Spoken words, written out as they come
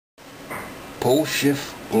Pole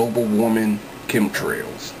shift, global warming,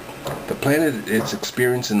 chemtrails. The planet is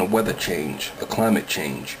experiencing a weather change, a climate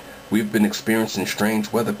change. We've been experiencing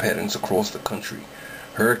strange weather patterns across the country.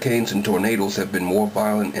 Hurricanes and tornadoes have been more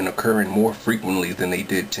violent and occurring more frequently than they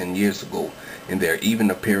did 10 years ago, and they're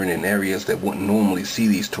even appearing in areas that wouldn't normally see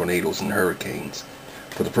these tornadoes and hurricanes.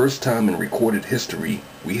 For the first time in recorded history,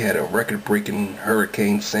 we had a record-breaking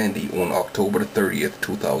Hurricane Sandy on October 30th,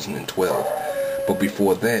 2012. But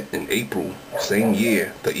before that, in April, same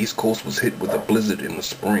year, the East Coast was hit with a blizzard in the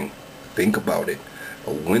spring. Think about it,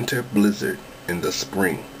 a winter blizzard in the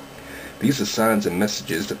spring. These are signs and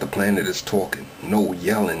messages that the planet is talking. No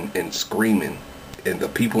yelling and screaming, and the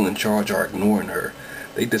people in charge are ignoring her.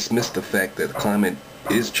 They dismiss the fact that the climate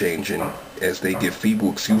is changing as they give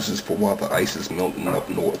feeble excuses for why the ice is melting up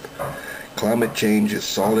north. Climate change is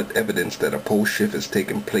solid evidence that a pole shift is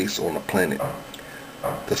taking place on the planet.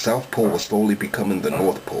 The South Pole is slowly becoming the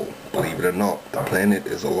North Pole. Believe it or not, the planet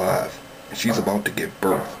is alive, and she's about to give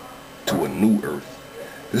birth to a new Earth.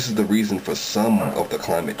 This is the reason for some of the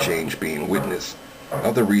climate change being witnessed.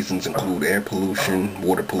 Other reasons include air pollution,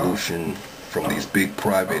 water pollution from these big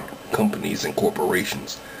private companies and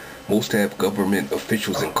corporations. Most have government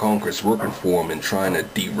officials in Congress working for them and trying to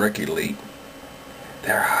deregulate.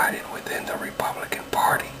 They're hiding within the Republican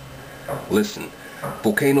Party. Listen,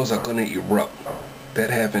 volcanoes are going to erupt. That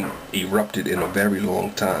haven't erupted in a very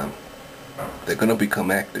long time. They're going to become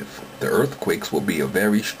active. The earthquakes will be a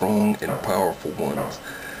very strong and powerful ones.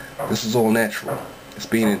 This is all natural. It's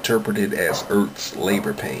being interpreted as Earth's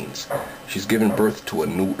labor pains. She's giving birth to a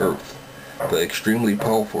new Earth. The extremely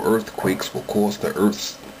powerful earthquakes will cause the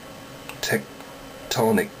Earth's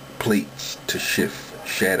tectonic plates to shift,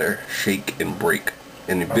 shatter, shake, and break.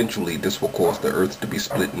 And eventually this will cause the Earth to be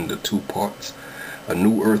split into two parts, a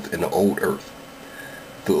new Earth and an old Earth.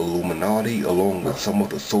 The Illuminati, along with some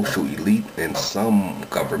of the social elite and some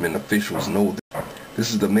government officials, know that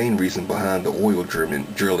this is the main reason behind the oil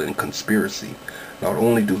drilling conspiracy. Not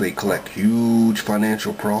only do they collect huge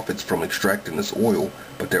financial profits from extracting this oil,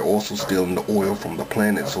 but they're also stealing the oil from the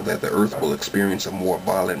planet so that the Earth will experience a more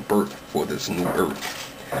violent birth for this new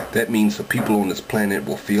Earth. That means the people on this planet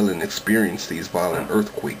will feel and experience these violent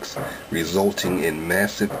earthquakes, resulting in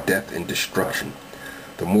massive death and destruction.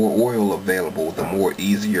 The more oil available, the more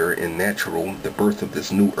easier and natural the birth of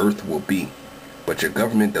this new Earth will be. But your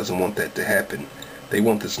government doesn't want that to happen. They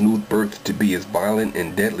want this new birth to be as violent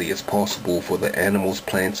and deadly as possible for the animals,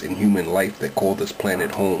 plants, and human life that call this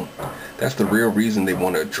planet home. That's the real reason they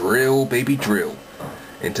want to drill, baby, drill.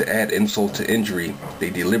 And to add insult to injury,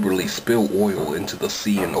 they deliberately spill oil into the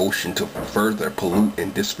sea and ocean to further pollute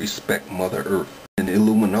and disrespect Mother Earth. And the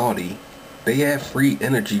Illuminati, they have free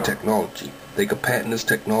energy technology. They could patent this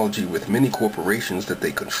technology with many corporations that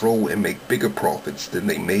they control and make bigger profits than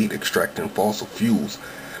they made extracting fossil fuels.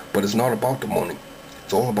 But it's not about the money.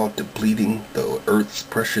 It's all about depleting the Earth's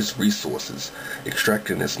precious resources,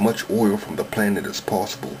 extracting as much oil from the planet as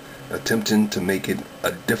possible, attempting to make it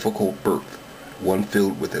a difficult birth, one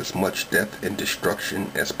filled with as much death and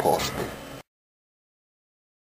destruction as possible.